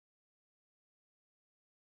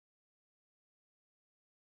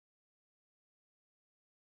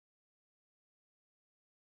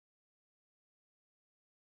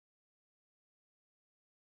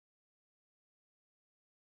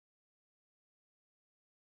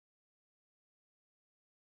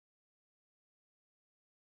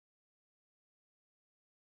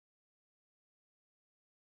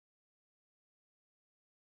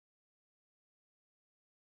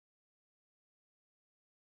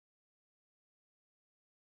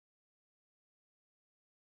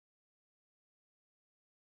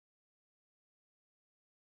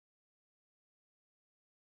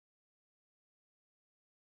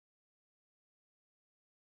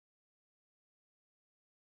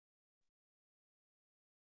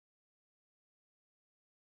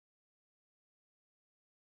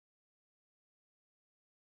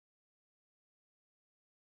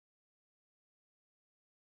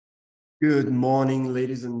Good morning,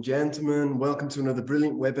 ladies and gentlemen. Welcome to another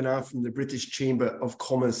brilliant webinar from the British Chamber of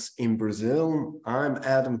Commerce in Brazil. I'm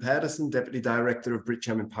Adam Patterson, Deputy Director of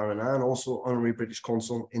Britcham Paraná and also Honorary British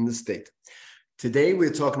Consul in the state. Today,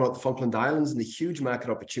 we're talking about the Falkland Islands and the huge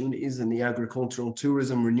market opportunities in the agricultural,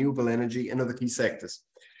 tourism, renewable energy, and other key sectors.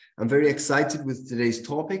 I'm very excited with today's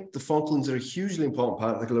topic. The Falklands are a hugely important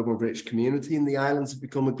part of the global British community, and the islands have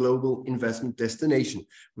become a global investment destination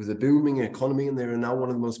with a booming economy, and they are now one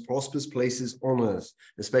of the most prosperous places on earth,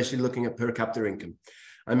 especially looking at per capita income.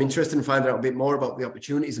 I'm interested in finding out a bit more about the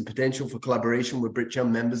opportunities and potential for collaboration with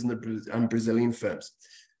Britcham members and Brazilian firms.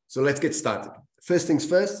 So let's get started. First things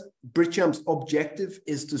first, Britcham's objective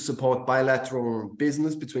is to support bilateral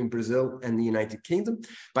business between Brazil and the United Kingdom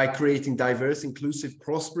by creating diverse, inclusive,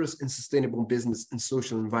 prosperous, and sustainable business and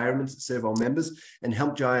social environments that serve our members and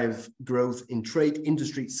help drive growth in trade,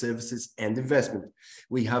 industry, services, and investment.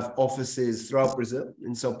 We have offices throughout Brazil,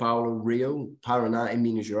 in Sao Paulo, Rio, Paraná, and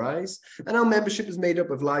Minas Gerais, and our membership is made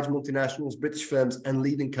up of large multinationals, British firms, and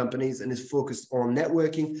leading companies, and is focused on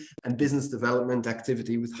networking and business development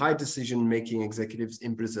activity with high decision-making executives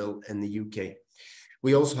in Brazil and the UK.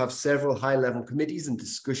 We also have several high-level committees and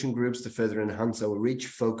discussion groups to further enhance our reach,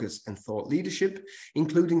 focus, and thought leadership,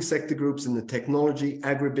 including sector groups in the technology,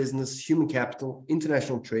 agribusiness, human capital,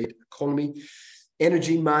 international trade, economy,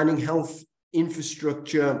 energy, mining, health,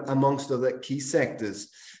 infrastructure, amongst other key sectors.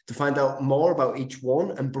 To find out more about each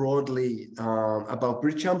one and broadly about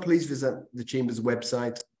Britcham, please visit the Chamber's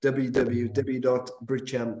website,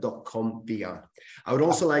 www.britcham.com.br. I would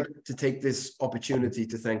also like to take this opportunity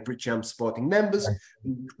to thank Britcham supporting members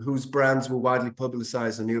whose brands were widely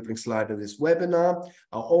publicized on the opening slide of this webinar.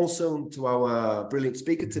 Also to our brilliant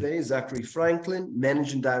speaker today, Zachary Franklin,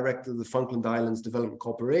 Managing Director of the Falkland Islands Development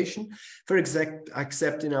Corporation, for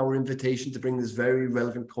accepting our invitation to bring this very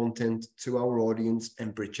relevant content to our audience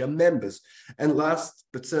and Britcham members. And last,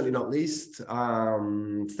 but certainly not least,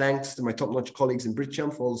 thanks to my top-notch colleagues in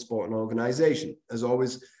Britcham for all the support and organization. As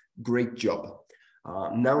always, great job.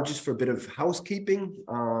 Now, just for a bit of housekeeping,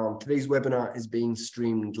 today's webinar is being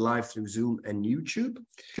streamed live through Zoom and YouTube.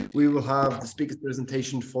 We will have the speaker's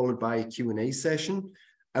presentation followed by a Q&A session.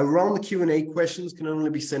 Around the Q&A, questions can only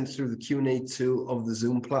be sent through the Q&A tool of the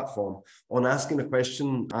Zoom platform. On asking a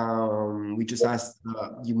question, we just ask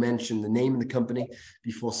you mention the name and the company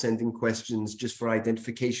before sending questions just for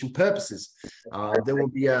identification purposes. There will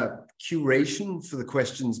be a curation for the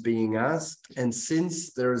questions being asked. And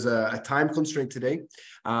since there's a time constraint today,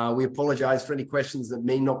 we apologize for any questions that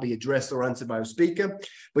may not be addressed or answered by our speaker.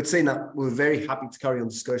 But saying that, we're very happy to carry on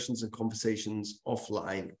discussions and conversations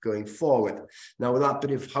offline going forward. Now, with that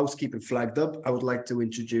bit of housekeeping flagged up, I would like to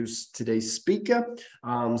introduce today's speaker.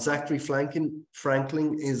 Zachary Franklin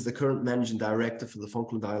is the current Managing Director for the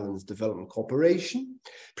Falkland Islands Development Corporation.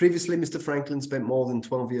 Previously, Mr. Franklin spent more than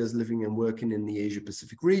 12 years living and working in the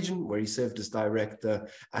Asia-Pacific region, where he served as Director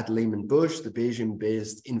at Lehman Bush, the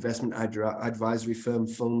Beijing-based investment advisory firm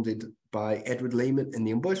founded by Edward Lehman and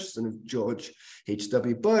Neil Bush, son of George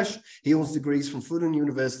H.W. Bush. He holds degrees from Fordham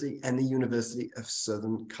University and the University of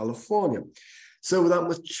Southern California. So without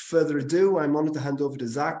much further ado, I'm honored to hand over to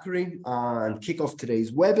Zachary and kick off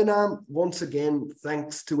today's webinar. Once again,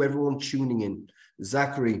 thanks to everyone tuning in.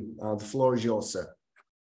 Zachary, the floor is yours, sir.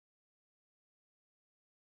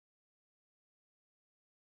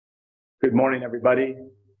 Good morning, everybody.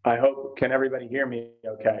 I hope, can everybody hear me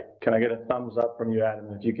okay? Can I get a thumbs up from you,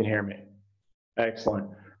 Adam, if you can hear me? Excellent.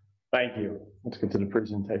 Thank you. Let's get to the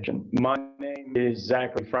presentation. My name is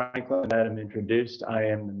Zachary Franklin. Adam introduced. I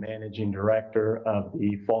am the Managing Director of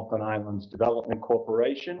the Falkland Islands Development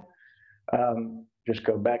Corporation. Just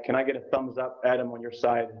go back. Can I get a thumbs up, Adam, on your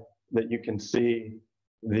side that you can see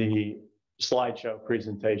the slideshow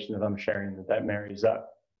presentation that I'm sharing, that marries up?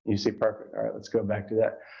 You see, perfect. All right, let's go back to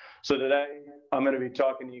that. So today, I'm going to be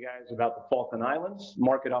talking to you guys about the Falkland Islands,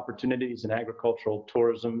 market opportunities in agricultural,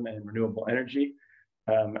 tourism, and renewable energy.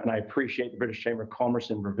 And I appreciate the British Chamber of Commerce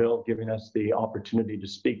in Brazil giving us the opportunity to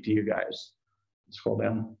speak to you guys. Scroll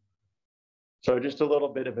down. So just a little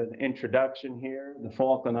bit of an introduction here. The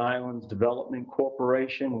Falkland Islands Development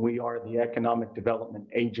Corporation, we are the economic development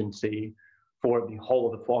agency for the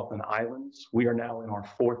whole of the Falkland Islands. We are now in our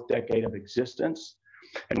 4th decade of existence.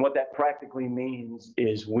 And what that practically means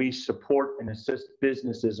is we support and assist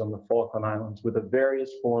businesses on the Falkland Islands with the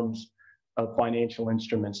various forms of financial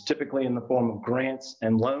instruments, typically in the form of grants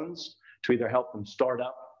and loans to either help them start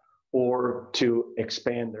up or to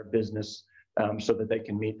expand their business so that they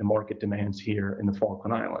can meet the market demands here in the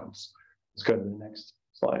Falkland Islands. Let's go to the next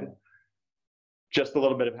slide. Just a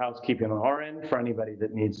little bit of housekeeping on our end for anybody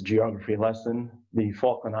that needs a geography lesson. The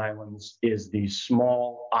Falkland Islands is the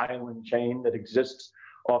small island chain that exists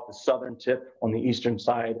off the southern tip on the eastern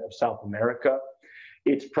side of South America.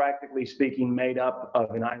 It's practically speaking made up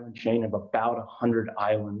of an island chain of about 100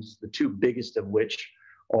 islands, the two biggest of which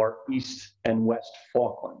are East and West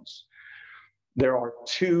Falklands. There are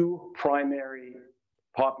two primary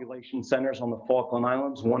population centers on the Falkland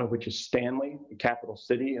Islands, one of which is Stanley, the capital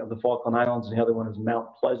city of the Falkland Islands, and the other one is Mount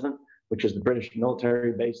Pleasant, which is the British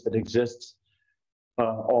military base that exists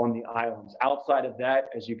on the islands. Outside of that,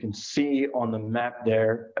 as you can see on the map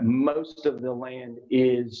there, most of the land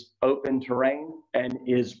is open terrain and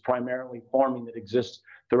is primarily farming that exists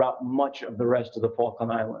throughout much of the rest of the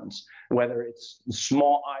Falkland Islands, whether it's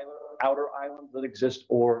small outer islands that exist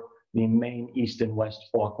or the main East and West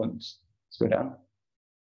Falklands. Let's go down.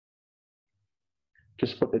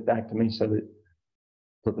 Just flip it back to me so that,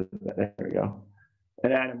 there we go.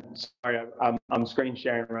 And Adam, sorry, I'm screen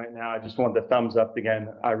sharing right now. I just want the thumbs up again.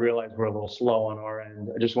 I realize we're a little slow on our end.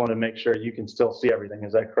 I just want to make sure you can still see everything.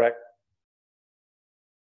 Is that correct?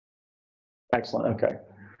 Excellent, okay.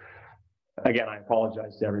 Again, I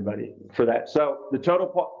apologize to everybody for that. So the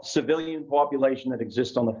total civilian population that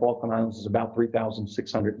exists on the Falkland Islands is about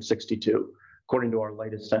 3,662, according to our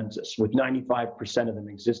latest census, with 95% of them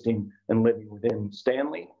existing and living within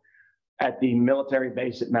Stanley. At the military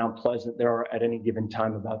base at Mount Pleasant, there are at any given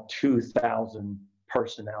time about 2,000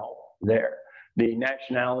 personnel there. The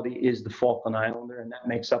nationality is the Falkland Islander, and that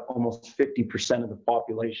makes up almost 50% of the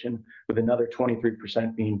population, with another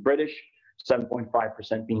 23% being British,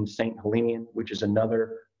 7.5% being St. Helenian, which is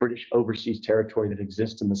another British overseas territory that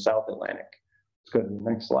exists in the South Atlantic. Let's go to the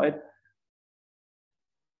next slide.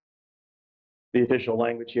 The official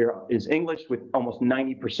language here is English, with almost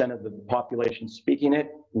 90% of the population speaking it.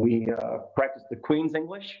 We practice the Queen's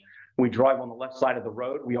English. We drive on the left side of the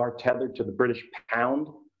road. We are tethered to the British pound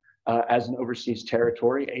as an overseas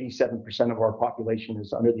territory. 87% of our population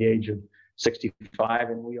is under the age of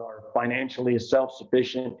 65, and we are financially a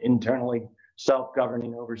self-sufficient, internally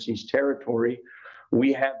self-governing overseas territory.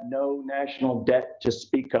 We have no national debt to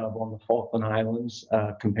speak of on the Falkland Islands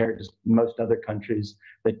compared to most other countries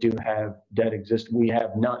that do have debt exist. We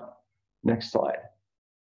have none. Next slide.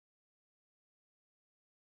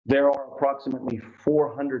 There are approximately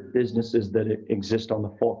 400 businesses that exist on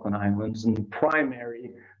the Falkland Islands, and the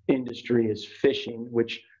primary industry is fishing,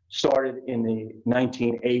 which started in the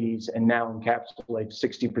 1980s and now encapsulates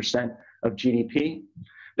 60% of GDP.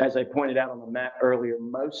 As I pointed out on the map earlier,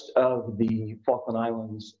 most of the Falkland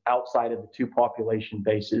Islands outside of the two population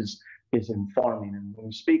bases is in farming. And when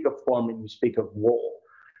we speak of farming, we speak of wool.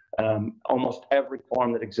 Almost every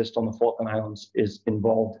farm that exists on the Falkland Islands is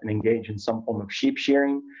involved and engaged in some form of sheep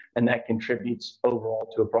shearing, and that contributes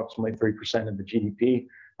overall to approximately 3% of the GDP.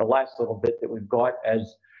 The last little bit that we've got,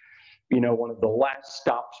 as you know, one of the last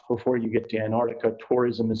stops before you get to Antarctica,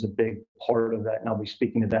 tourism is a big part of that, and I'll be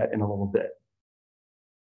speaking to that in a little bit.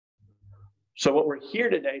 So what we're here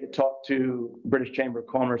today to talk to British Chamber of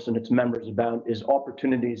Commerce and its members about is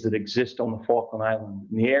opportunities that exist on the Falkland Islands,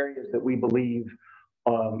 and the areas that we believe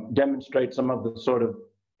demonstrate some of the sort of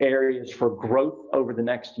areas for growth over the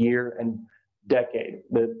next year and decade.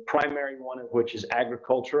 The primary one of which is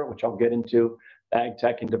agriculture, which I'll get into, ag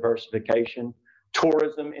tech and diversification.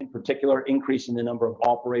 Tourism in particular, increasing the number of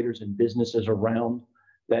operators and businesses around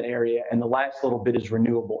that area. And the last little bit is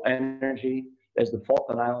renewable energy, as the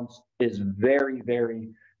Falkland Islands is very, very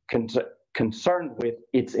concerned with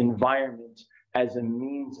its environment as a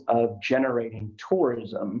means of generating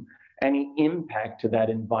tourism. Any impact to that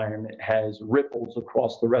environment has ripples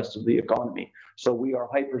across the rest of the economy. So we are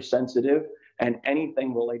hypersensitive, and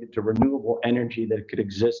anything related to renewable energy that could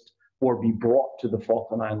exist or be brought to the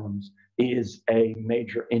Falkland Islands is a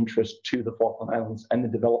major interest to the Falkland Islands and the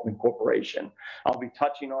Development Corporation. I'll be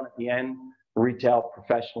touching on at the end retail,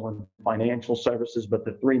 professional, and financial services, but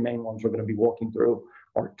the three main ones we're going to be walking through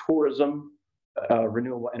are tourism,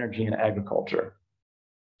 renewable energy, and agriculture.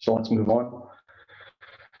 So let's move on.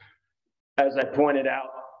 As I pointed out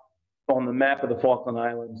on the map of the Falkland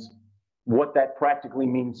Islands, what that practically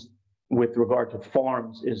means with regard to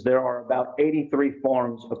farms is there are about 83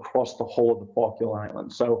 farms across the whole of the Falkland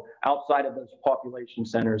Islands. So outside of those population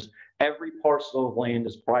centers, every parcel of land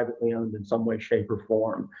is privately owned in some way, shape, or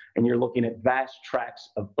form. And you're looking at vast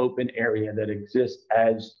tracts of open area that exist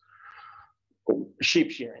as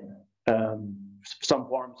sheep shearing. Some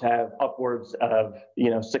farms have upwards of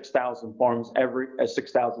 6,000 farms.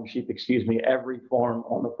 6,000 sheep, excuse me. Every farm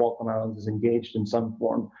on the Falkland Islands is engaged in some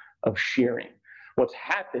form of shearing. What's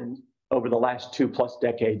happened over the last 2+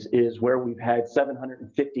 decades is where we've had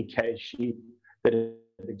 750K sheep that had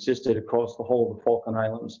existed across the whole of the Falkland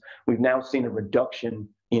Islands. We've now seen a reduction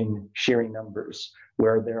in shearing numbers,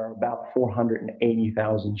 where there are about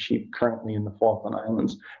 480,000 sheep currently in the Falkland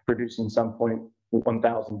Islands, producing some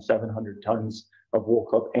 1,700 tons of wool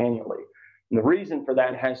clip annually. And the reason for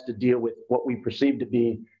that has to deal with what we perceive to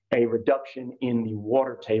be a reduction in the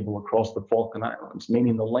water table across the Falkland Islands,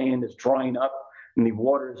 meaning the land is drying up and the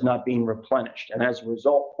water is not being replenished. And as a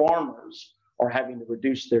result, farmers are having to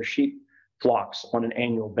reduce their sheep flocks on an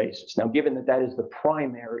annual basis. Now, given that that is the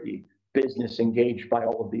primary business engaged by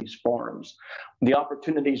all of these farms, the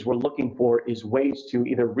opportunities we're looking for is ways to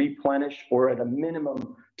either replenish or at a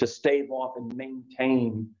minimum to stave off and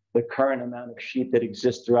maintain the current amount of sheep that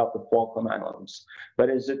exists throughout the Falkland Islands. But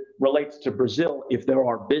as it relates to Brazil, if there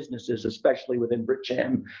are businesses, especially within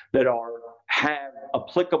Britcham, that have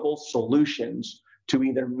applicable solutions to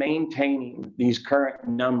either maintaining these current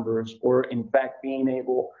numbers or in fact being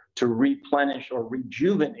able to replenish or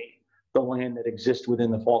rejuvenate the land that exists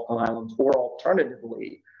within the Falkland Islands, or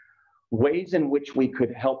alternatively, ways in which we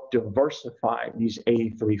could help diversify these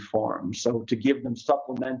 83 farms. So to give them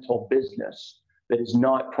supplemental business that is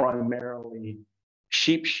not primarily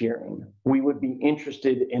sheep shearing, we would be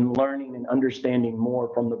interested in learning and understanding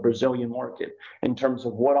more from the Brazilian market in terms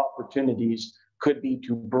of what opportunities could be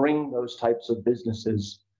to bring those types of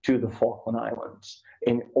businesses to the Falkland Islands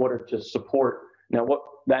in order to support. Now, what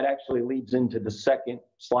that actually leads into the second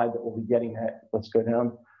slide that we'll be getting at. Let's go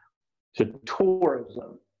down to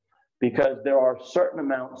tourism, because there are certain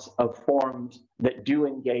amounts of farms that do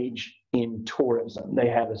engage in tourism. They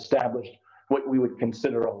have established what we would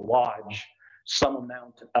consider a lodge, some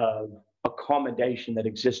amount of accommodation that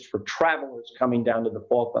exists for travelers coming down to the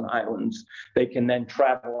Falkland Islands. They can then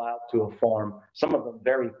travel out to a farm, some of them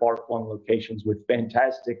very far-flung locations with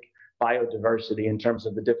fantastic biodiversity in terms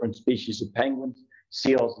of the different species of penguins,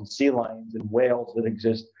 seals, and sea lions and whales that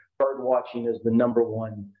exist. Bird watching is the number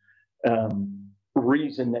one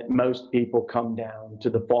reason that most people come down to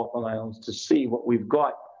the Falkland Islands to see what we've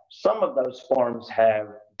got. Some of those farms have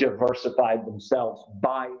diversified themselves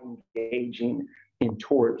by engaging in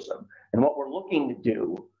tourism. And what we're looking to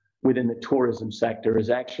do within the tourism sector is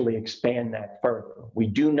actually expand that further. We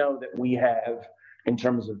do know that we have, in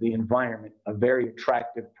terms of the environment, a very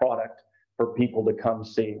attractive product for people to come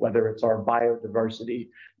see, whether it's our biodiversity,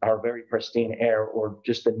 our very pristine air, or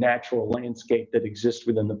just the natural landscape that exists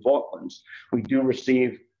within the Falklands. We do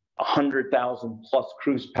receive 100,000 plus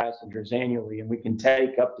cruise passengers annually, and we can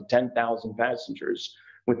take up to 10,000 passengers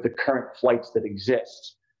with the current flights that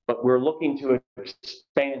exist. But we're looking to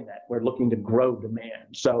expand that. We're looking to grow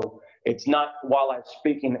demand. So it's not, while I was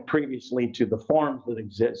speaking previously to the farms that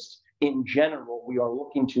exist, in general, we are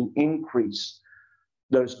looking to increase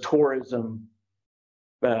those tourism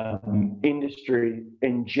industry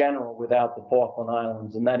in general without the Falkland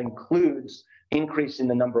Islands. And that includes increasing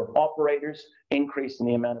the number of operators, increasing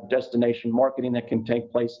the amount of destination marketing that can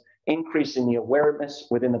take place, increasing the awareness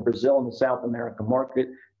within the Brazil and the South America market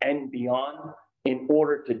and beyond in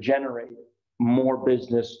order to generate more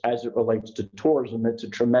business as it relates to tourism. It's a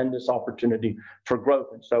tremendous opportunity for growth.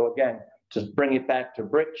 And so again, to bring it back to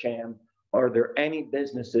Britcham, are there any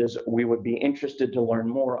businesses we would be interested to learn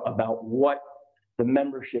more about what the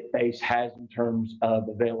membership base has in terms of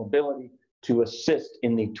availability to assist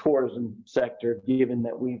in the tourism sector, given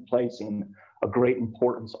that we're placing a great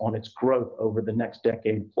importance on its growth over the next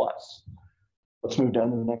decade plus. Let's move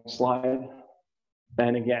down to the next slide.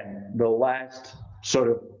 And again, the last sort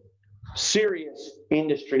of serious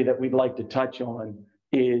industry that we'd like to touch on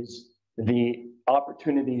is the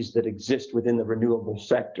opportunities that exist within the renewable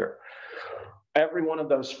sector. Every one of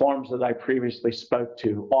those farms that I previously spoke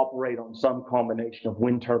to operate on some combination of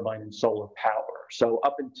wind turbine and solar power. So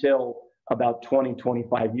up until about 20,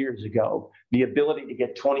 25 years ago, the ability to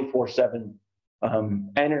get 24/7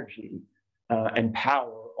 energy and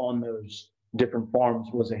power on those different farms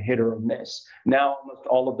was a hit or a miss. Now, almost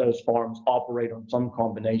all of those farms operate on some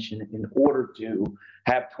combination in order to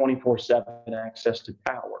have 24/7 access to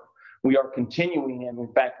power. We are continuing, and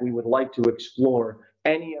in fact, we would like to explore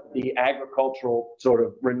any of the agricultural sort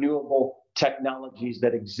of renewable technologies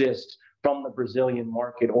that exist from the Brazilian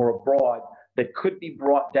market or abroad that could be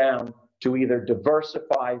brought down to either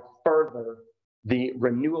diversify further the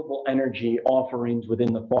renewable energy offerings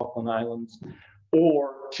within the Falkland Islands,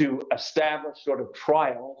 or to establish sort of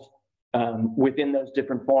trials within those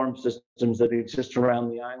different farm systems that exist around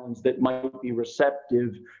the islands that might be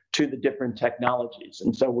receptive to the different technologies.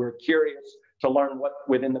 And so we're curious to learn what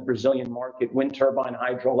within the Brazilian market, wind turbine,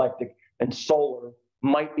 hydroelectric, and solar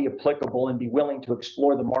might be applicable and be willing to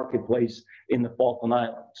explore the marketplace in the Falkland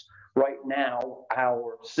Islands. Right now,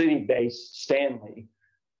 our city base, Stanley,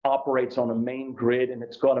 operates on a main grid, and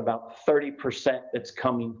it's got about 30% that's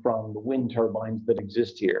coming from the wind turbines that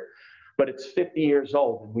exist here. But it's 50 years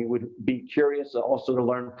old, and we would be curious also to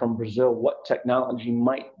learn from Brazil what technology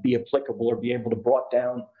might be applicable or be able to brought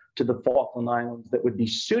down to the Falkland Islands that would be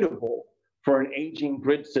suitable for an aging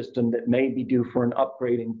grid system that may be due for an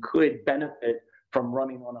upgrade and could benefit from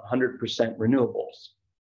running on 100% renewables.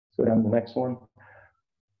 So down to the next one.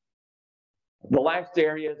 The last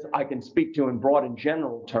areas I can speak to in broad and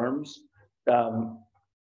general terms,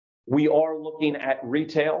 we are looking at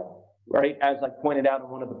retail, right? As I pointed out in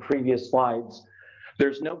one of the previous slides,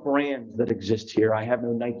 there's no brands that exist here. I have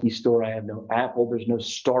no Nike store, I have no Apple, there's no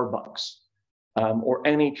Starbucks or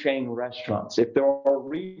any chain restaurants. If there are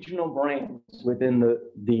regional brands within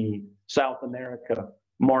the South America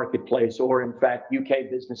marketplace, or in fact,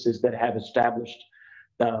 UK businesses that have established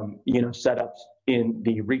setups in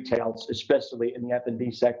the retails, especially in the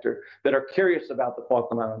F&B sector, that are curious about the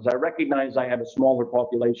Falkland Islands. I recognize I have a smaller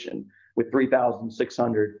population with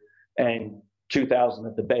 3,600 and 2,000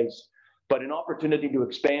 at the base, but an opportunity to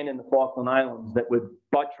expand in the Falkland Islands that would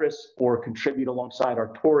buttress or contribute alongside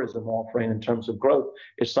our tourism offering in terms of growth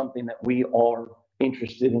is something that we are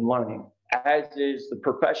interested in learning, as is the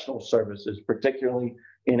professional services, particularly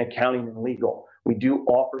in accounting and legal. We do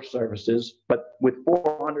offer services, but with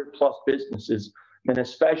 400 plus businesses, and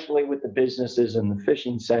especially with the businesses in the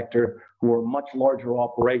fishing sector who are much larger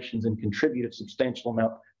operations and contribute a substantial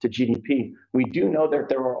amount to GDP, we do know that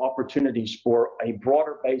there are opportunities for a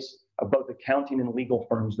broader base of both accounting and legal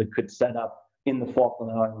firms that could set up in the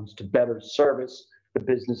Falkland Islands to better service the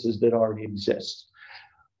businesses that already exist.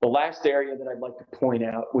 The last area that I'd like to point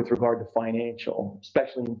out with regard to financial,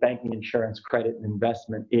 especially in banking, insurance, credit, and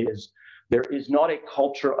investment, is there is not a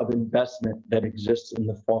culture of investment that exists in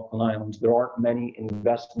the Falkland Islands. There aren't many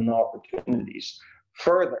investment opportunities.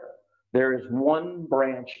 Further, there is one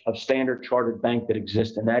branch of Standard Chartered Bank that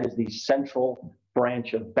exists, and that is the central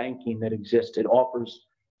branch of banking that exists. It offers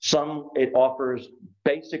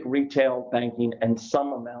basic retail banking and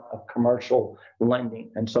some amount of commercial lending.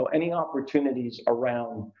 And so any opportunities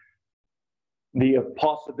around the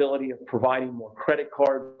possibility of providing more credit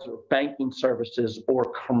cards or banking services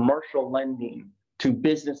or commercial lending to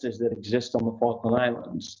businesses that exist on the Falkland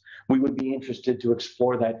Islands, we would be interested to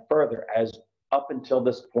explore that further, as up until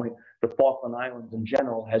this point, the Falkland Islands in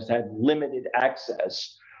general has had limited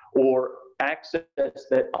access, or access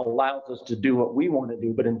that allows us to do what we want to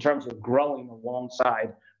do. But in terms of growing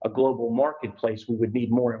alongside a global marketplace, we would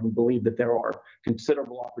need more. And we believe that there are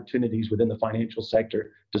considerable opportunities within the financial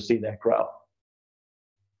sector to see that grow.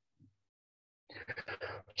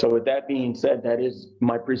 So with that being said, that is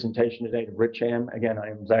my presentation today to Britcham. Again, I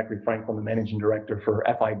am Zachary Franklin, the Managing Director for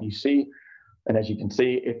FIDC. And as you can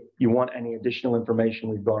see, if you want any additional information,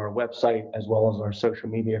 we've got our website as well as our social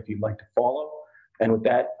media if you'd like to follow. And with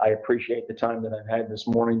that, I appreciate the time that I've had this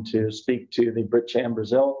morning to speak to the Britcham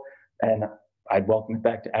Brazil, and I'd welcome it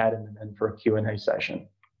back to Adam and then for a Q&A session.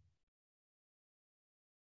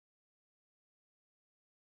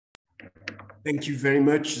 Thank you very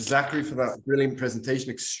much, Zachary, for that brilliant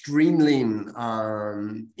presentation. Extremely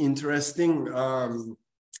interesting.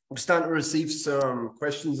 We're starting to receive some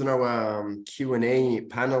questions in our Q&A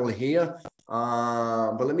panel here.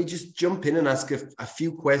 But let me just jump in and ask a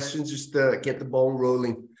few questions just to get the ball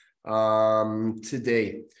rolling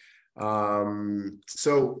today.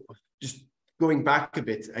 So just going back a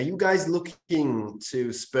bit, are you guys looking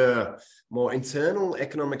to spur more internal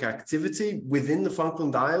economic activity within the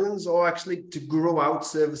Falkland Islands, or actually to grow out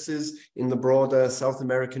services in the broader South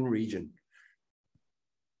American region?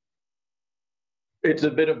 It's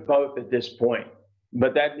a bit of both at this point.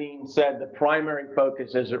 But that being said, the primary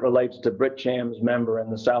focus as it relates to Britcham's member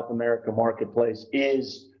and the South America marketplace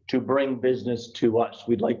is to bring business to us.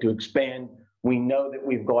 We'd like to expand. We know that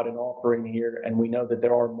we've got an offering here, and we know that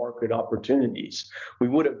there are market opportunities. We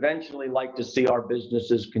would eventually like to see our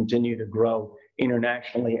businesses continue to grow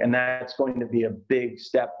internationally, and that's going to be a big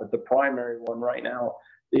step. But the primary one right now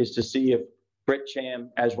is to see if Britcham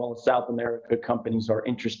as well as South America companies are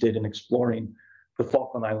interested in exploring the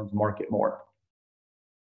Falkland Islands market more.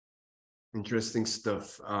 Interesting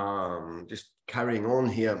stuff. Just carrying on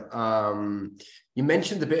here. You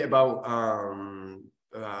mentioned a bit about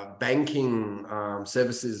banking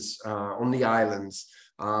services on the islands,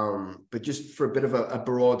 but just for a bit of a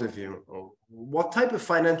broader view, what type of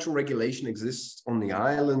financial regulation exists on the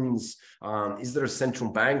islands? Is there a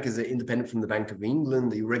central bank? Is it independent from the Bank of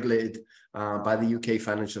England? Are you regulated by the UK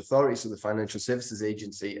Financial Authority, so the Financial Services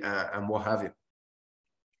Agency, and what have you?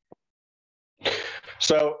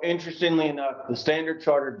 So interestingly enough, the Standard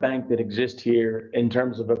Chartered Bank that exists here in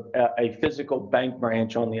terms of a physical bank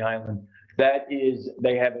branch on the island,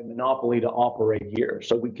 they have a monopoly to operate here.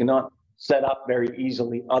 So we cannot set up very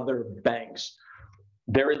easily other banks.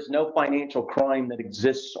 There is no financial crime that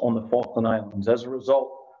exists on the Falkland Islands. As a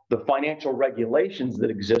result, the financial regulations that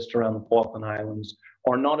exist around the Falkland Islands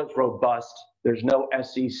are not as robust. There's no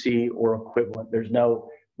SEC or equivalent. There's no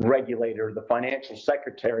regulator. The financial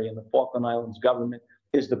secretary in the Falkland Islands government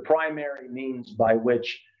is the primary means by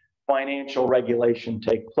which financial regulation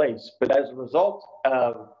take place. But as a result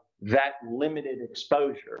of that limited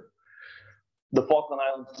exposure, the Falkland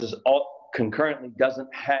Islands concurrently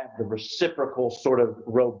doesn't have the reciprocal sort of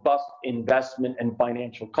robust investment and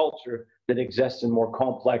financial culture that exists in more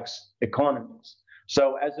complex economies.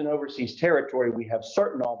 So as an overseas territory, we have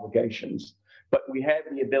certain obligations, but we have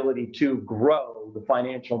the ability to grow the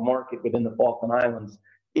financial market within the Falkland Islands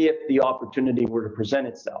if the opportunity were to present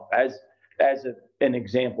itself. As an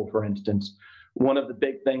example, for instance, one of the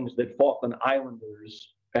big things that Falkland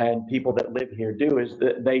Islanders and people that live here do is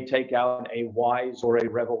that they take out a Wise or a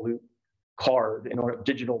Revolut card in order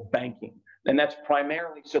digital banking. And that's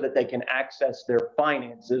primarily so that they can access their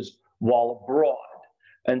finances while abroad.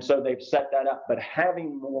 And so they've set that up. But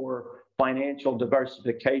having more financial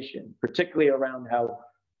diversification, particularly around how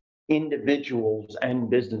individuals and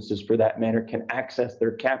businesses, for that matter, can access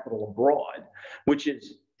their capital abroad, which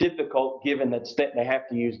is difficult given that they have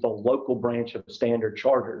to use the local branch of Standard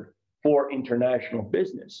Chartered for international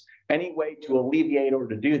business. Any way to alleviate or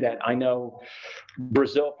to do that, I know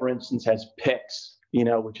Brazil, for instance, has PIX,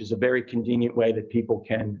 which is a very convenient way that people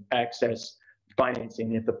can access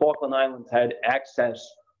financing. If the Falkland Islands had access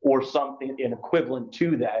or something in equivalent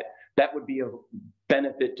to that, that would be a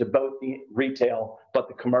benefit to both the retail but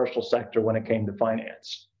the commercial sector when it came to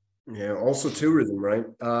finance. Yeah, also tourism, right?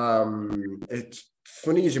 It's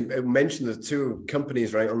funny as you mentioned the two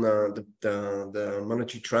companies, right, on the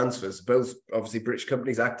monetary transfers, both obviously British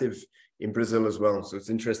companies active in Brazil as well. So it's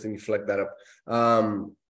interesting you flag that up.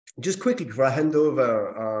 Just quickly before I hand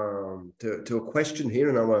over to a question here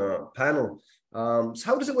in our panel, so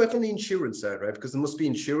how does it work on the insurance side, right? Because there must be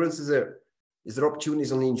insurance. Is there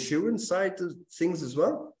opportunities on the insurance side of things as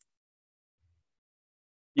well?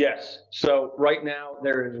 Yes. So right now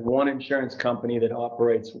there is one insurance company that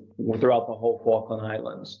operates throughout the whole Falkland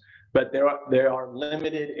Islands, but they are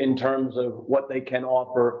limited in terms of what they can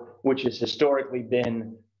offer, which has historically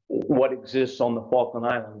been what exists on the Falkland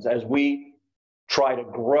Islands. As we try to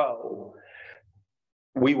grow,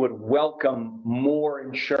 we would welcome more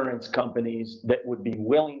insurance companies that would be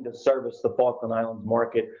willing to service the Falkland Islands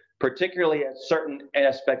market, particularly as certain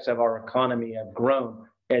aspects of our economy have grown.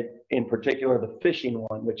 And in particular, the fishing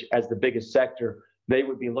one, which as the biggest sector, they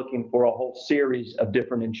would be looking for a whole series of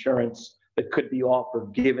different insurance that could be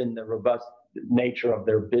offered given the robust nature of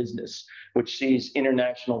their business, which sees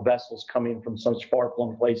international vessels coming from such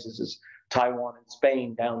far-flung places as Taiwan and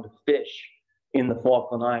Spain down to fish in the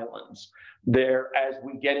Falkland Islands. As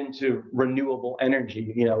we get into renewable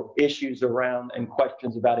energy, issues around and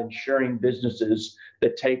questions about insuring businesses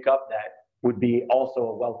that take up that would be also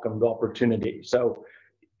a welcomed opportunity. So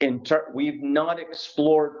we've not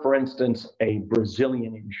explored, for instance, a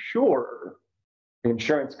Brazilian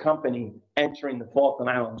insurance company entering the Falkland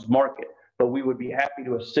Islands market, but we would be happy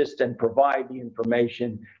to assist and provide the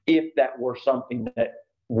information if that were something that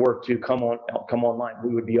were to come online.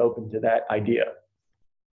 We would be open to that idea.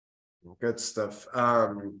 Good stuff.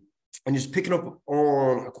 And just picking up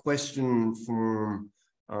on a question from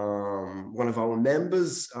one of our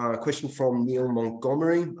members, a question from Neil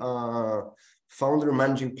Montgomery, founder and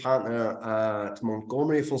managing partner at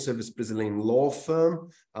Montgomery, a full-service Brazilian law firm,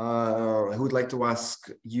 who would like to ask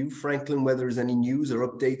you, Franklin, whether there's any news or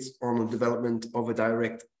updates on the development of a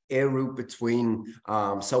direct air route between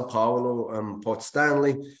Sao Paulo and Port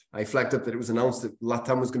Stanley. I flagged up that it was announced that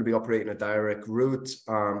LATAM was going to be operating a direct route.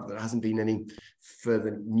 There hasn't been any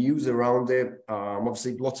further news around it.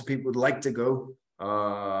 Obviously, lots of people would like to go.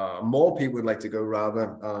 More people would like to go,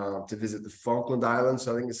 rather, to visit the Falkland Islands.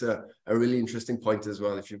 So I think it's a really interesting point as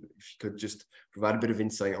well, if you could just provide a bit of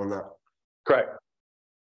insight on that. Correct.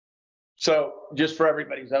 So just for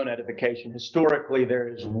everybody's own edification, historically, there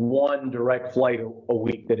is one direct flight a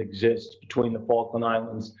week that exists between the Falkland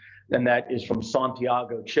Islands, and that is from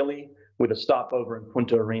Santiago, Chile, with a stopover in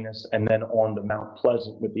Punta Arenas, and then on to Mount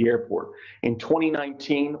Pleasant with the airport. In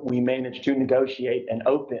 2019, we managed to negotiate and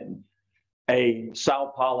open a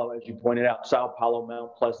Sao Paulo, as you pointed out, Sao Paulo,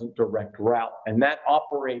 Mount Pleasant direct route, and that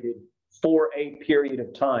operated for a period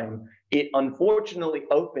of time. It unfortunately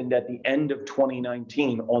opened at the end of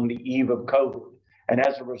 2019 on the eve of COVID. And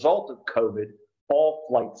as a result of COVID, all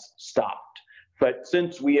flights stopped. But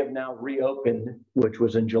since we have now reopened, which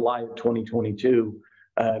was in July of 2022,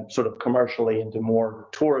 sort of commercially into more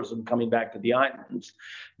tourism coming back to the islands,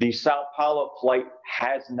 the Sao Paulo flight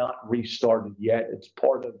has not restarted yet. It's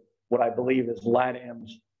part of what I believe is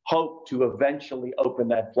LATAM's hope to eventually open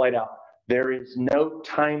that flight out. There is no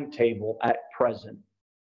timetable at present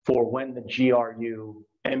for when the GRU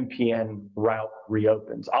MPN route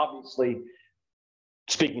reopens. Obviously,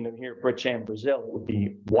 speaking of here, Britcham, Brazil, it would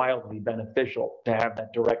be wildly beneficial to have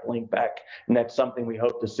that direct link back, and that's something we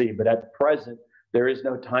hope to see. But at present, there is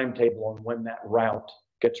no timetable on when that route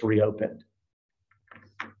gets reopened.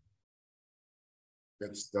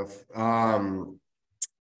 Good stuff.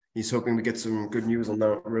 He's hoping to get some good news on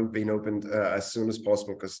that route being opened as soon as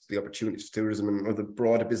possible, because the opportunities for tourism and other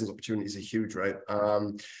broader business opportunities are huge, right?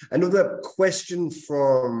 Another question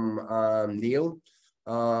from Neil.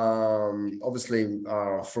 Obviously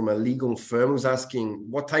from a legal firm, who's asking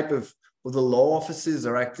what type of other law offices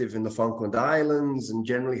are active in the Falkland Islands, and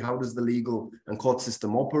generally how does the legal and court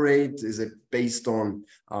system operate? Is it based on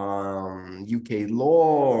UK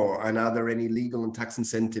law, and are there any legal and tax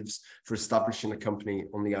incentives for establishing a company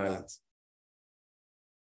on the islands?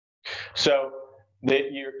 So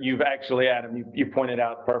you've actually, Adam, you pointed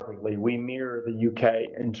out perfectly. We mirror the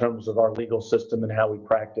UK in terms of our legal system and how we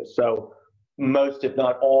practice. So most, if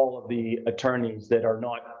not all, of the attorneys that are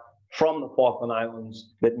not from the Falkland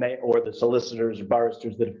Islands that may, or the solicitors or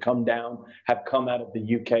barristers that have come down, have come out of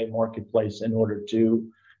the UK marketplace in order to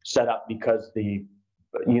set up, because the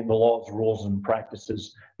laws, rules, and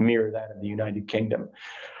practices mirror that of the United Kingdom.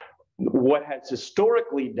 What has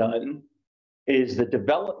historically done is the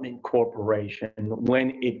Development Corporation,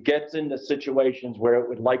 when it gets into situations where it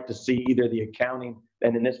would like to see either the accounting,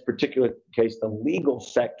 and in this particular case, the legal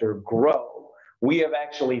sector grow, we have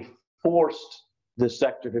actually forced the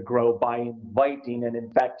sector to grow by inviting and,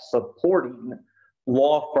 in fact, supporting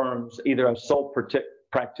law firms, either as sole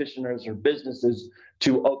practitioners or businesses,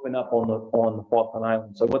 to open up on the Falkland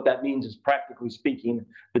Islands. So what that means is, practically speaking,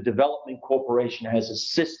 the Development Corporation has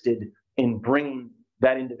assisted in bringing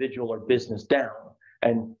that individual or business down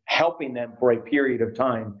and helping them for a period of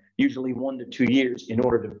time, usually 1 to 2 years, in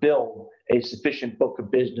order to build a sufficient book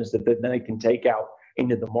of business that then they can take out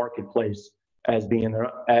into the marketplace as being their,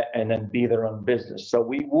 and then be their own business. So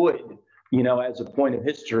we would, as a point of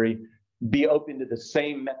history, be open to the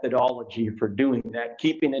same methodology for doing that,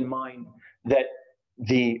 keeping in mind that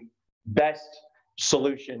the best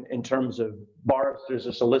solution in terms of barristers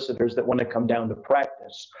or solicitors that want to come down to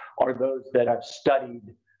practice are those that have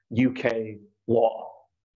studied UK law.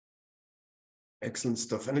 Excellent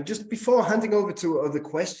stuff. And just before handing over to other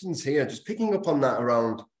questions here, just picking up on that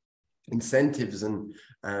around incentives and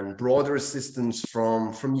broader assistance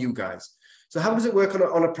from you guys. So how does it work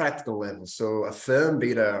on a practical level? So a firm,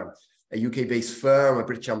 be it a UK-based firm, a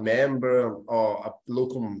Britcham member, or a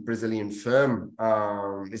local Brazilian firm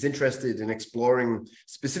is interested in exploring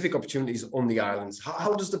specific opportunities on the islands.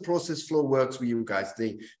 How does the process flow works with you guys?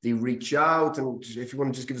 They reach out, and if you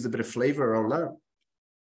want to just give us a bit of flavor around that.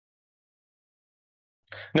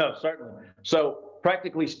 No, certainly. So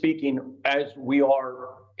practically speaking, as we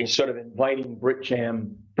are sort of inviting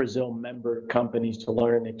Britcham Brazil member companies to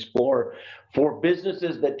learn and explore, for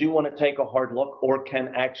businesses that do want to take a hard look or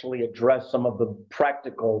can actually address some of the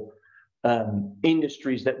practical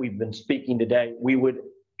industries that we've been speaking today, we would,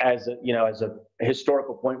 as a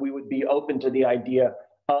historical point, we would be open to the idea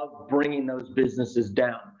of bringing those businesses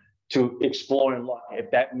down to explore and look. If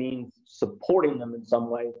that means supporting them in some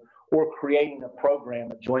way, or creating a program,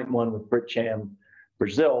 a joint one with Britcham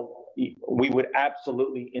Brazil, we would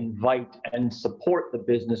absolutely invite and support the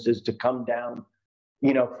businesses to come down,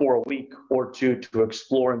 for a week or two to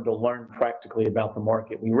explore and to learn practically about the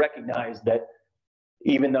market. We recognize that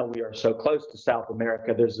even though we are so close to South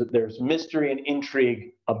America, there's mystery and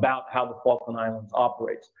intrigue about how the Falkland Islands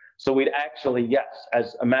operates. So we'd actually, yes,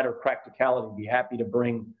 as a matter of practicality, be happy to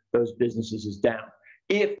bring those businesses down.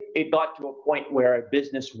 If it got to a point where a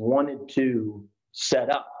business wanted to set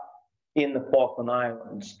up in the Falkland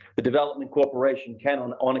Islands, the Development Corporation can,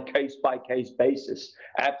 on a case-by-case basis,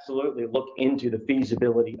 absolutely look into the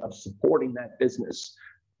feasibility of supporting that business,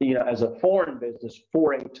 as a foreign business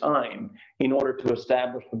for a time in order to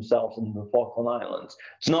establish themselves in the Falkland Islands.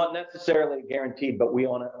 It's not necessarily a guarantee, but we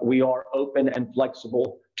are open and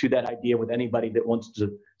flexible to that idea with anybody that wants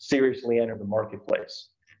to seriously enter the marketplace.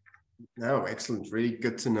 No, excellent. Really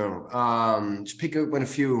good to know. Just pick up on a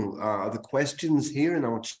few other questions here in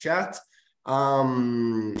our chat.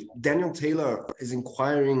 Daniel Taylor is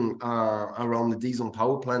inquiring around the diesel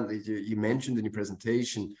power plant that you mentioned in your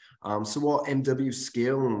presentation. So what MW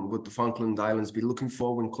scale would the Falkland Islands be looking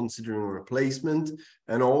for when considering a replacement?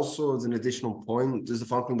 And also, as an additional point, does the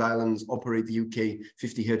Falkland Islands operate the UK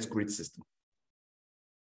 50 hertz grid system?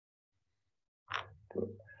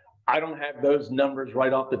 I don't have those numbers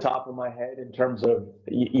right off the top of my head in terms of,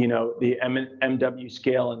 you know, the MW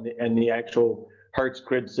scale and the actual hertz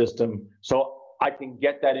grid system. So I can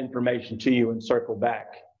get that information to you and circle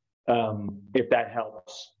back if that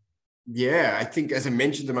helps. Yeah, I think, as I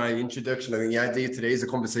mentioned in my introduction, I think the idea today is a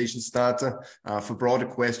conversation starter. For broader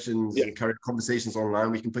questions and current conversations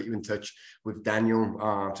online, we can put you in touch with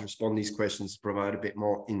Daniel to respond to these questions, provide a bit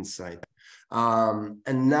more insight.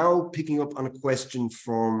 And now picking up on a question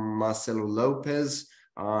from Marcelo Lopez,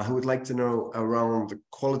 who would like to know around the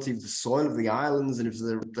quality of the soil of the islands and if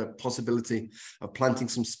there's the possibility of planting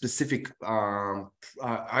some specific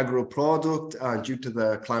agro product due to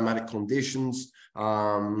the climatic conditions.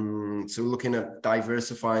 So looking at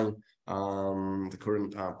diversifying the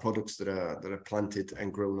current products that are planted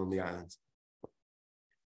and grown on the islands.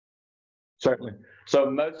 Certainly. So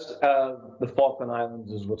most of the Falkland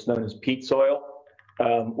Islands is what's known as peat soil,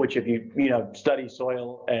 which if you study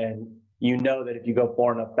soil, and you know that if you go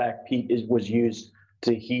far enough back, peat was used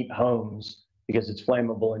to heat homes because it's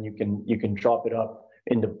flammable, and you can chop it up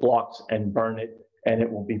into blocks and burn it, and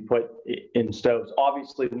it will be put in stoves.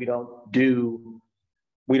 Obviously, we don't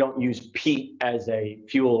use peat as a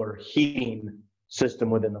fuel or heating system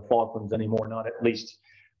within the Falklands anymore. Not at least.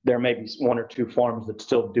 There may be one or two farms that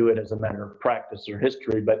still do it as a matter of practice or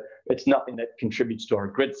history, but it's nothing that contributes to our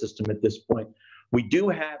grid system at this point. We do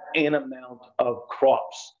have an amount of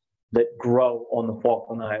crops that grow on the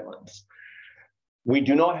Falkland Islands. We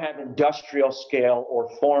do not have industrial scale or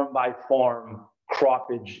farm by farm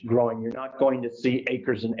croppage growing. You're not going to see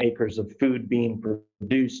acres and acres of food being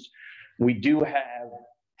produced. We do have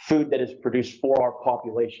food that is produced for our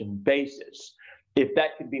population basis. If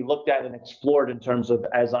that could be looked at and explored in terms of,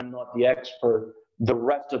 as I'm not the expert, the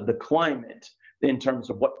rest of the climate in terms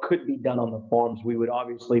of what could be done on the farms, we would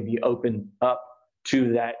obviously be open up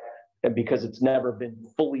to that, because it's never been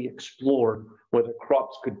fully explored whether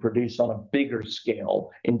crops could produce on a bigger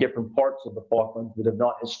scale in different parts of the Falklands that have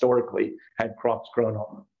not historically had crops grown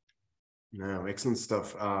on them. No, excellent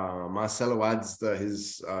stuff. Marcelo adds that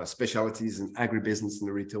his specialities in agribusiness and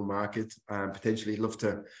the retail market, and potentially love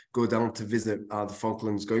to go down to visit the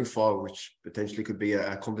Falklands going forward, which potentially could be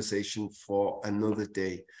a conversation for another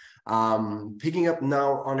day. Picking up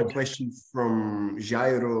now on a question from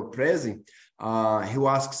Jairo Prezi, who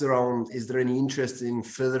asks around, is there any interest in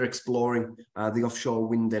further exploring the offshore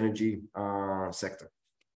wind energy sector?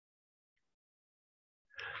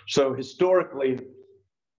 So historically,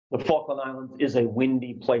 the Falkland Islands is a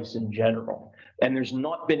windy place in general, and there's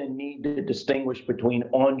not been a need to distinguish between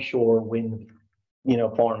onshore wind,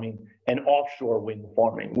 farming and offshore wind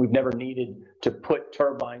farming. We've never needed to put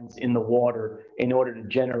turbines in the water in order to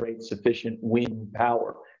generate sufficient wind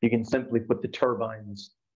power. You can simply put the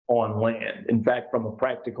turbines on land. In fact, from a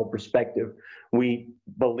practical perspective, we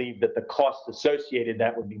believe that the cost associated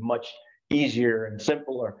that would be much easier and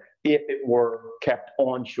simpler if it were kept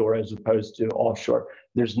onshore as opposed to offshore.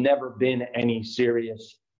 There's never been any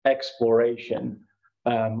serious exploration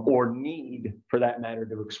or need, for that matter,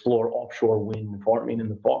 to explore offshore wind farming in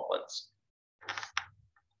the Falklands.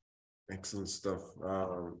 Excellent stuff.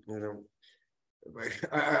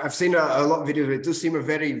 I've seen a lot of videos. It does seem a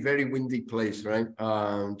very, very windy place, right?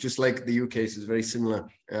 Just like the UK, so it's very similar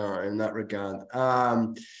in that regard.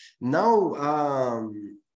 Now,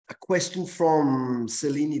 a question from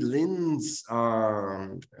Selene Linz,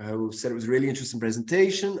 who said it was a really interesting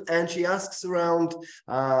presentation, and she asks around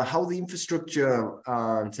how the infrastructure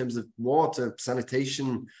in terms of water,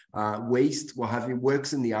 sanitation, waste, what have you,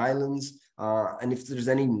 works in the islands, and if there's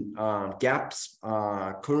any gaps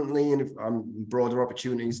currently, and if broader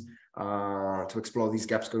opportunities to explore these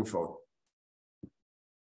gaps going forward.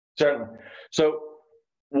 Certainly. So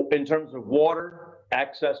in terms of water,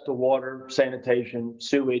 access to water, sanitation,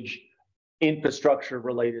 sewage,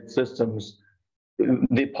 infrastructure-related systems,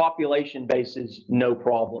 the population bases, no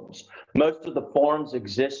problems. Most of the farms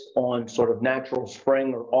exist on sort of natural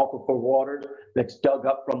spring or aquifer water that's dug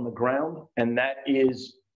up from the ground, and that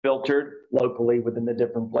is filtered locally within the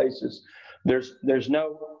different places. There's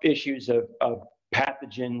no issues of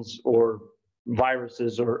pathogens or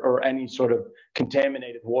viruses or any sort of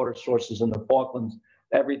contaminated water sources in the Falklands.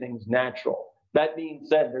 Everything's natural. That being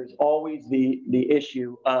said, there's always the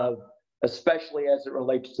issue of, especially as it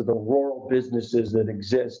relates to the rural businesses that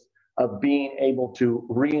exist, of being able to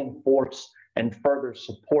reinforce and further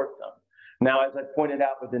support them. Now, as I pointed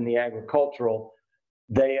out within the agricultural,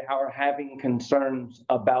 they are having concerns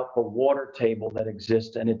about the water table that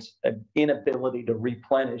exists and its inability to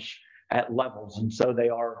replenish at levels. And so they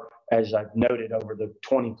are, as I've noted, over the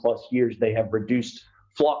 20 plus years, they have reduced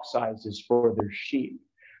flock sizes for their sheep.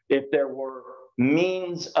 If there were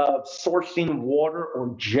means of sourcing water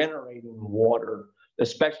or generating water,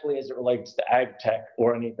 especially as it relates to ag tech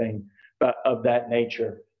or anything of that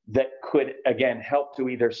nature, that could, again, help to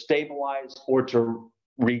either stabilize or to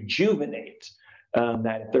rejuvenate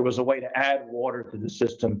that. If there was a way to add water to the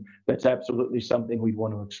system, that's absolutely something we'd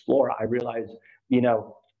want to explore. I realize,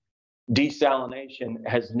 desalination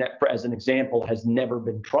has, as an example, has never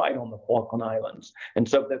been tried on the Falkland Islands. And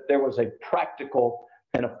so that there was a practical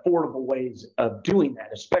and affordable ways of doing that,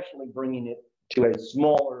 especially bringing it to a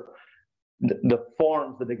smaller, the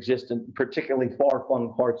farms that exist in particularly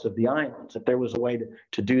far-flung parts of the islands. If there was a way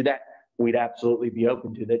to do that, we'd absolutely be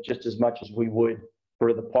open to that just as much as we would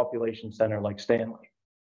for the population center like Stanley.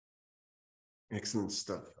 Excellent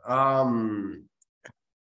stuff.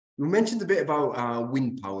 You mentioned a bit about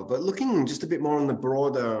wind power, but looking just a bit more on the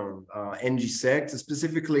broader energy sector,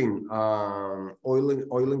 specifically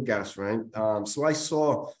oil and gas, right? So I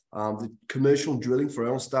saw the commercial drilling for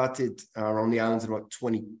oil started around the islands in about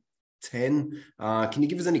 2010. Can you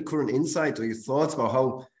give us any current insight or your thoughts about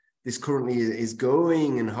how this currently is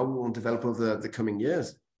going and how it will develop over the coming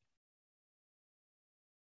years?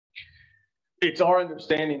 It's our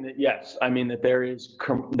understanding that yes, that there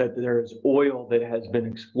is oil that has been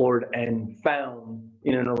explored and found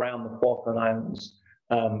in and around the Falkland Islands,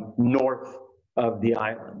 north of the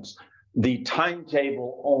islands. The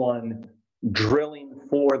timetable on drilling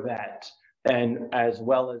for that, and as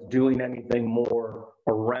well as doing anything more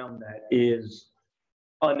around that, is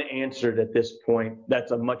unanswered at this point.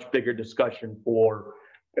 That's a much bigger discussion for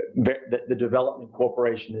the Development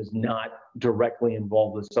Corporation is not directly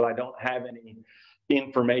involved with. So I don't have any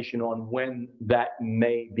information on when that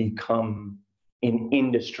may become an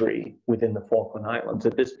industry within the Falkland Islands.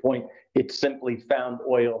 At this point, it's simply found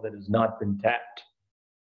oil that has not been tapped.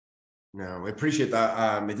 No, I appreciate that.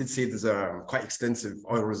 I did see there's a quite extensive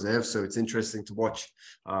oil reserve, so it's interesting to watch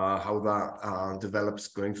how that develops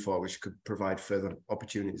going forward, which could provide further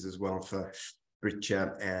opportunities as well for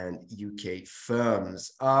Britcham and UK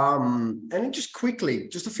firms. And then just quickly,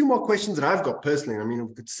 just a few more questions that I've got personally.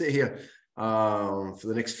 We could sit here for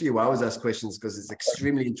the next few hours, ask questions, because it's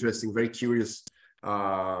extremely interesting, very curious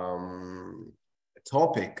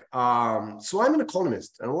topic. So I'm an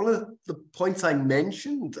economist, and one of the points I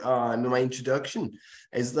mentioned in my introduction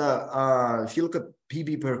is that if you look at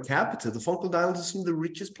PB per capita, the Falkland Islands are some of the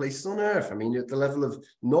richest places on earth. At the level of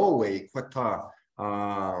Norway, Qatar.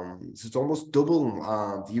 So it's almost double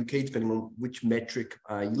the UK, depending on which metric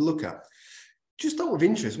you look at. Just out of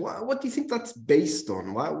interest, what do you think that's based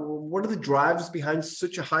on? What are the drivers behind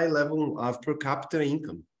such a high level of per capita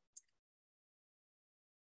income?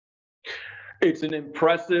 It's an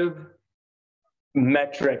impressive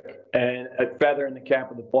metric and a feather in the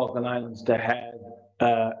cap of the Falkland Islands to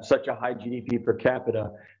have such a high GDP per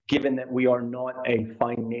capita, given that we are not a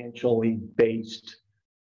financially based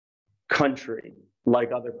country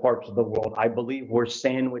like other parts of the world. I believe we're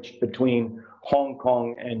sandwiched between Hong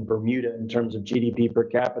Kong and Bermuda in terms of GDP per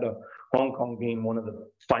capita, Hong Kong being one of the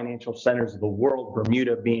financial centers of the world,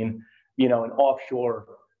 Bermuda being, an offshore,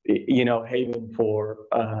 haven for,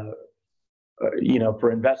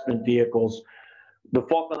 for investment vehicles. The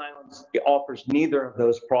Falkland Islands offers neither of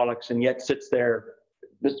those products, and yet sits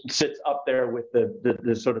up there with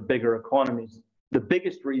the sort of bigger economies. The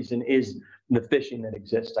biggest reason is the fishing that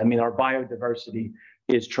exists. Our biodiversity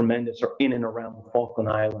is tremendous in and around the Falkland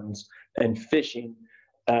Islands, and fishing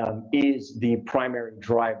is the primary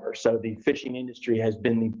driver. So the fishing industry has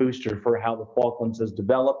been the booster for how the Falklands has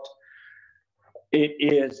developed. It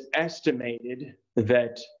is estimated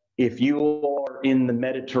that if you are in the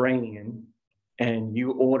Mediterranean and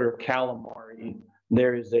you order calamari,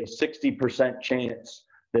 there is a 60% chance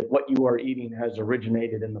that what you are eating has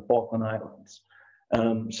originated in the Falkland Islands.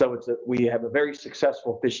 So we have a very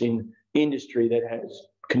successful fishing industry that has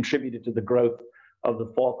contributed to the growth of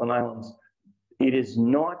the Falkland Islands. It is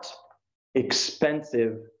not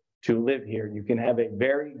expensive to live here. You can have a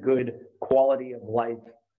very good quality of life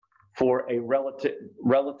for a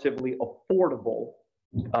relatively affordable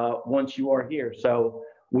once you are here. So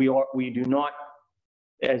we do not,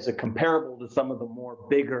 as a comparable to some of the more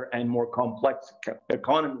bigger and more complex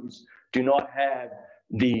economies, do not have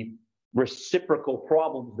the reciprocal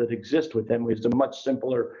problems that exist with them. It's a much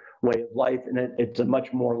simpler way of life, and it's a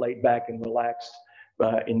much more laid back and relaxed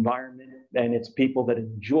environment, and it's people that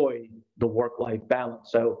enjoy the work-life balance.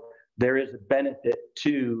 So there is a benefit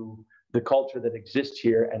to the culture that exists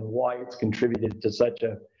here and why it's contributed to such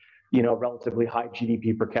a, relatively high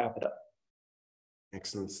GDP per capita.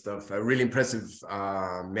 Excellent stuff. Really impressive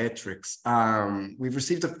metrics. We've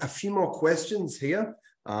received a few more questions here.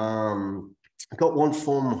 I got one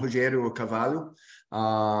from Rogério Carvalho,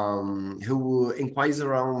 who inquires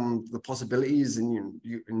around the possibilities, in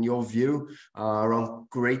your view, around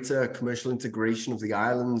greater commercial integration of the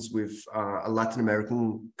islands with Latin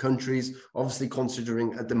American countries, obviously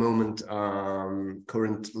considering at the moment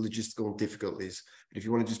current logistical difficulties. But if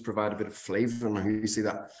you want to just provide a bit of flavor on how you see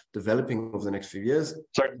that developing over the next few years.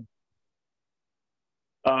 Certainly.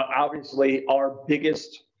 Obviously, our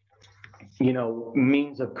biggest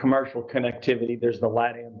means of commercial connectivity, there's the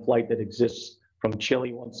LATAM flight that exists from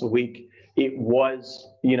Chile once a week. It was,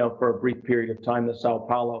 for a brief period of time, the Sao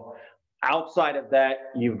Paulo. Outside of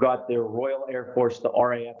that, you've got the Royal Air Force, the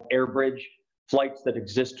RAF Air Bridge flights that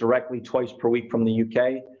exist directly twice per week from the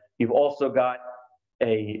UK. You've also got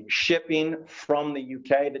a shipping from the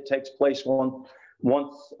UK that takes place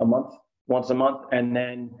once a month, and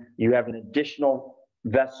then you have an additional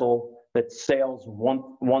vessel that sails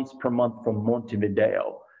once per month from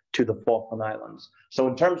Montevideo to the Falkland Islands. So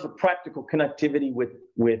in terms of practical connectivity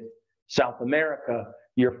with South America,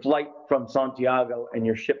 your flight from Santiago and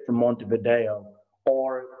your ship from Montevideo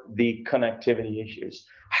are the connectivity issues.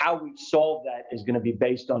 How we solve that is going to be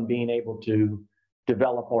based on being able to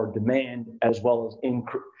develop our demand as well as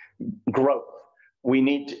growth. We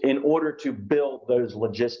need to, in order to build those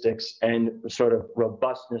logistics and sort of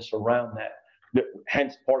robustness around that,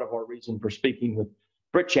 hence part of our reason for speaking with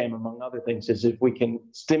Britcham, among other things, is if we can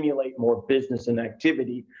stimulate more business and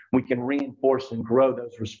activity, we can reinforce and grow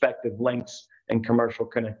those respective links and commercial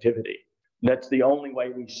connectivity. That's the only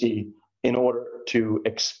way we see in order to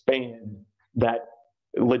expand that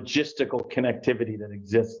logistical connectivity that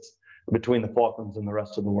exists between the Falklands and the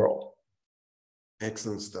rest of the world.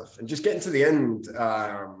 Excellent stuff. And just getting to the end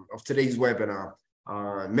of today's webinar,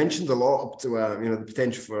 mentioned a lot up to the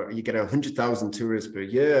potential for, you get 100,000 tourists per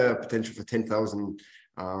year, potential for 10,000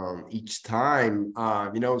 each time.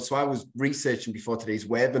 So I was researching before today's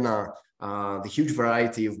webinar the huge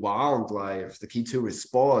variety of wildlife, the key tourist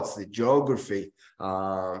spots, the geography.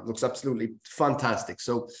 Looks absolutely fantastic.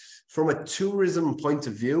 So from a tourism point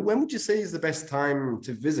of view, when would you say is the best time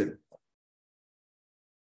to visit?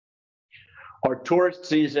 Our tourist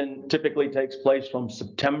season typically takes place from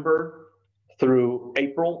September through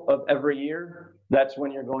April of every year. That's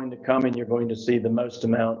when you're going to come and you're going to see the most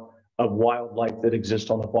amount of wildlife that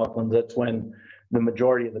exists on the Falklands. That's when the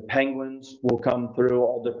majority of the penguins will come through,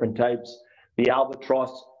 all different types. The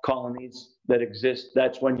albatross colonies that exist,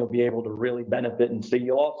 that's when you'll be able to really benefit and see.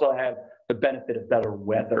 You'll also have the benefit of better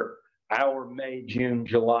weather. Our May, June,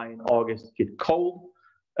 July, and August get cold.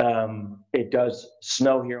 It does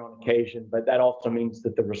snow here on occasion, but that also means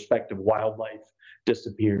that the respective wildlife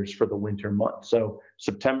disappears for the winter months. So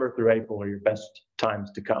September through April are your best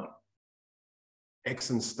times to come.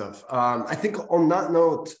 Excellent stuff. I think on that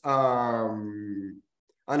note,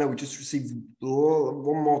 I know we just received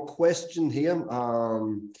one more question here.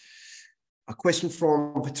 A question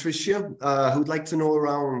from Patricia, who'd like to know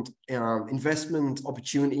around investment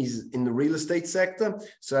opportunities in the real estate sector.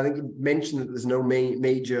 So I think you mentioned that there's no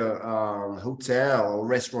major hotel or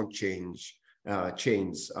restaurant chains.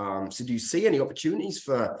 So do you see any opportunities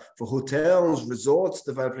for hotels, resorts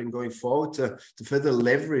developing going forward to further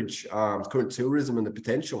leverage current tourism and the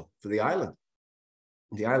potential for the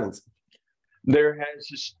islands?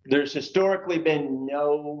 There's historically been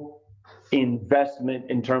no investment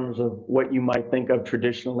in terms of what you might think of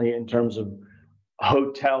traditionally in terms of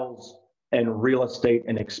hotels and real estate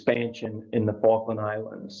and expansion in the Falkland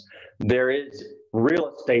Islands. There is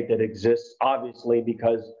real estate that exists, obviously,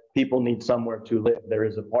 because people need somewhere to live. There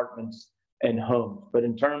is apartments and homes, but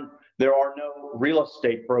there are no real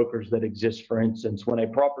estate brokers that exist. For instance, when a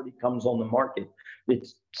property comes on the market,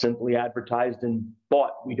 it's simply advertised and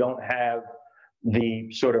bought. We don't have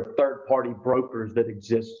the sort of third-party brokers that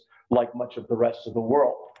exist like much of the rest of the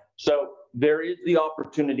world. So there is the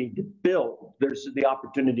opportunity to build. There's the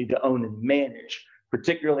opportunity to own and manage,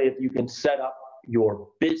 particularly if you can set up your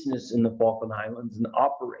business in the Falkland Islands and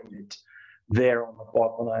operate it there on the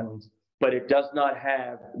Falkland Islands. But it does not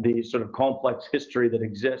have the sort of complex history that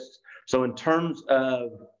exists. So in terms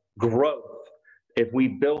of growth, if we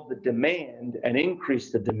build the demand and increase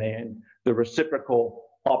the demand, the reciprocal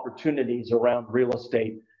opportunities around real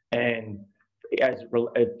estate and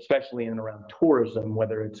especially in and around tourism,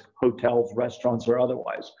 whether it's hotels, restaurants, or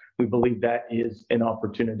otherwise, we believe that is an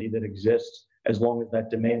opportunity that exists as long as that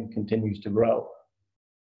demand continues to grow.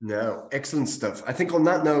 No, excellent stuff. I think on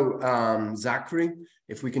that note, Zachary,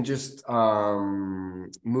 if we can just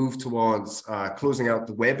move towards closing out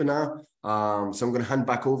the webinar. So I'm going to hand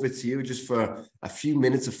back over to you just for a few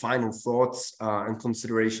minutes of final thoughts and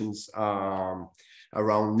considerations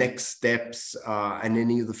around next steps and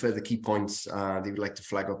any of the further key points that you would like to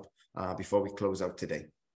flag up before we close out today.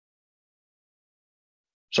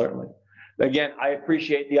 Certainly. Again, I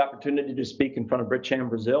appreciate the opportunity to speak in front of Britcham,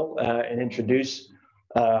 Brazil, and introduce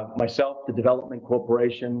myself, the Development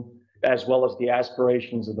Corporation, as well as the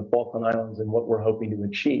aspirations of the Falkland Islands and what we're hoping to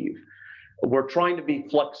achieve. We're trying to be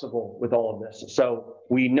flexible with all of this. So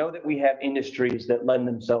we know that we have industries that lend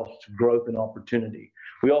themselves to growth and opportunity.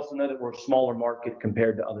 We also know that we're a smaller market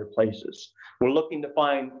compared to other places. We're looking to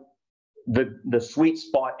find the sweet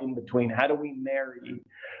spot in between. How do we marry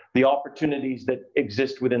the opportunities that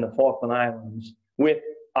exist within the Falkland Islands with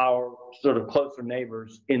our sort of closer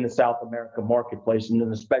neighbors in the South America marketplace, and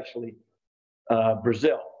then especially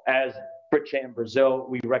Brazil. As Britcham Brazil,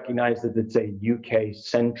 we recognize that it's a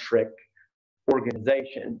UK-centric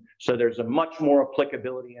organization. So there's a much more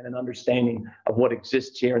applicability and an understanding of what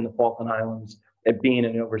exists here in the Falkland Islands at being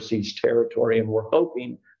an overseas territory. And we're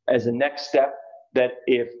hoping as a next step that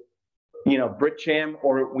if Britcham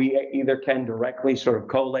or we either can directly sort of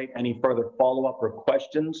collate any further follow-up or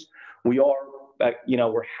questions, we are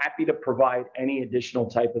we're happy to provide any additional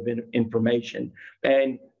type of information.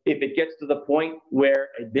 And if it gets to the point where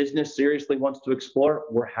a business seriously wants to explore,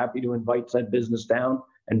 we're happy to invite that business down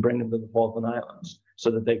and bring them to the Falkland Islands so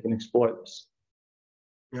that they can explore this.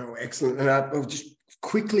 Excellent. And I'll just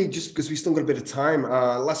quickly, just because we still got a bit of time,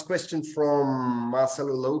 last question from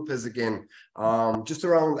Marcelo Lopez again, just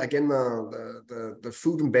around, again, the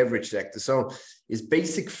food and beverage sector. So is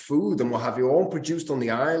basic food and what have you all produced on the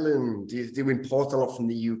island? Do you import a lot from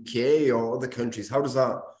the UK or other countries? How does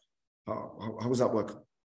that work?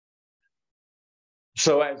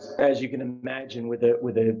 So as you can imagine, with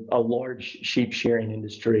a large sheep shearing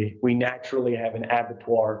industry, we naturally have an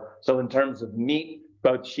abattoir. So in terms of meat,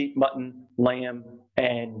 both sheep, mutton, lamb,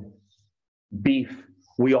 and beef,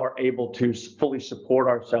 we are able to fully support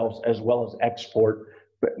ourselves as well as export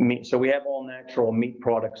meat. So we have all natural meat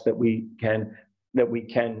products that we can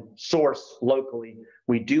source locally.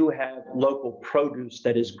 We do have local produce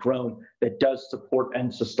that is grown that does support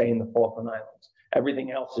and sustain the Falkland Islands.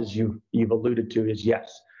 Everything else, as you've alluded to, is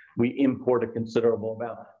yes, we import a considerable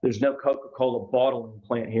amount. There's no Coca-Cola bottling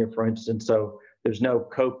plant here, for instance, so there's no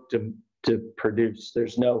Coke to produce.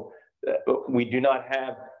 There's no, we do not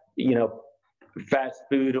have, fast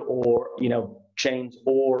food or, chains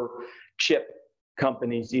or chip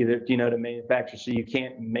companies either, to manufacture. So you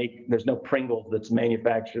can't there's no Pringles that's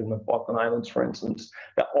manufactured in the Falkland Islands, for instance.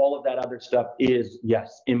 All of that other stuff is,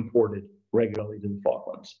 yes, imported regularly to the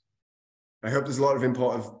Falklands. I hope there's a lot of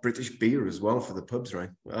import of British beer as well for the pubs, right?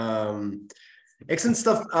 Excellent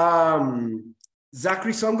stuff.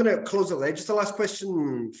 Zachary, so I'm going to close it there. Just the last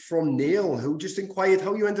question from Neil, who just inquired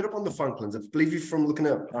how you ended up on the Falklands. I believe you're from looking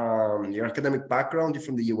at your academic background, you're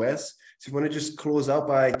from the US. So if you want to just close out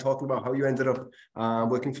by talking about how you ended up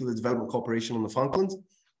working for the Development Corporation on the Falklands.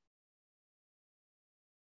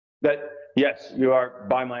 Yes, you are.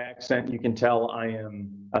 By my accent, you can tell I am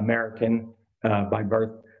American by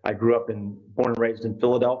birth. I grew up born and raised in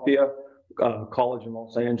Philadelphia, college in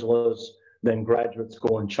Los Angeles, then graduate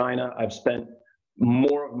school in China. I've spent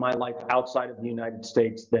more of my life outside of the United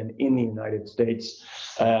States than in the United States.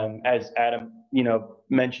 As Adam,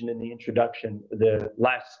 mentioned in the introduction, the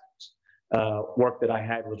last work that I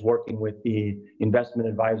had was working with the investment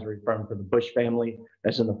advisory firm for the Bush family,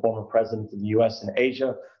 as in the former presidents of the U.S. and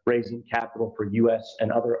Asia, raising capital for U.S.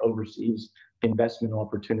 and other overseas investment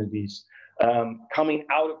opportunities. Coming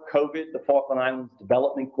out of COVID, the Falkland Islands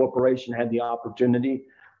Development Corporation had the opportunity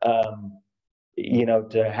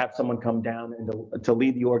to have someone come down and to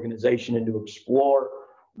lead the organization and to explore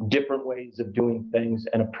different ways of doing things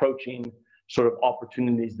and approaching sort of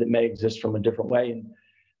opportunities that may exist from a different way. And,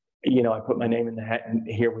 I put my name in the hat and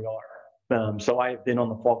here we are. So I have been on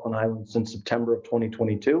the Falkland Islands since September of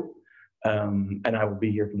 2022, and I will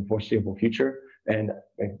be here for the foreseeable future. And,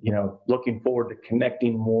 looking forward to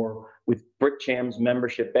connecting more with Britcham's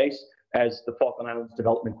membership base, as the Falkland Islands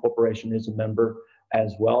Development Corporation is a member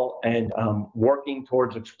as well, and working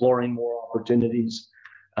towards exploring more opportunities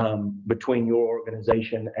between your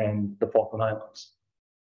organization and the Falkland Islands.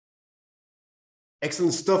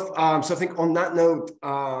 Excellent stuff. So I think on that note,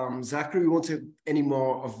 Zachary, we won't take any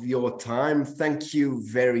more of your time. Thank you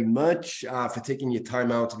very much for taking your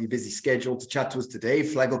time out of your busy schedule to chat to us today,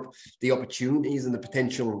 flag up the opportunities and the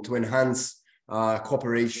potential to enhance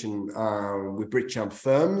cooperation with Britcham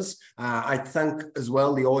firms. I thank as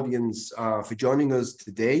well the audience for joining us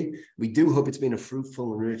today. We do hope it's been a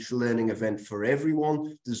fruitful and rich learning event for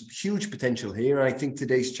everyone. There's huge potential here. I think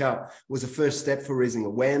today's chat was a first step for raising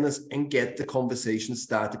awareness and get the conversation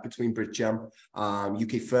started between Britcham,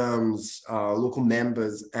 UK firms, local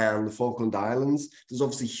members, and the Falkland Islands. There's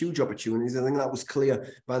obviously huge opportunities. I think that was clear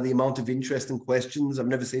by the amount of interest and questions. I've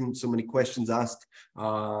never seen so many questions asked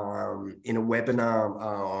in a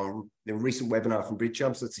webinar, in a recent webinar from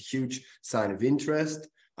Britcham, so it's a huge sign of interest.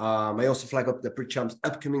 I also flag up that Britcham's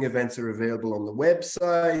upcoming events are available on the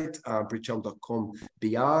website,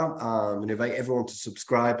 britcham.com.br, and invite everyone to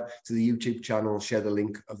subscribe to the YouTube channel and share the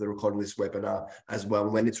link of the recording of this webinar as well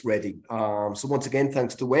when it's ready. So once again,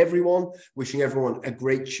 thanks to everyone. Wishing everyone a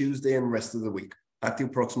great Tuesday and rest of the week. Até o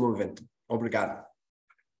próximo evento. Obrigado.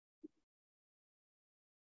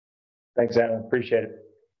 Thanks, Adam. Appreciate it.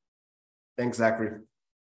 Thanks, Zachary.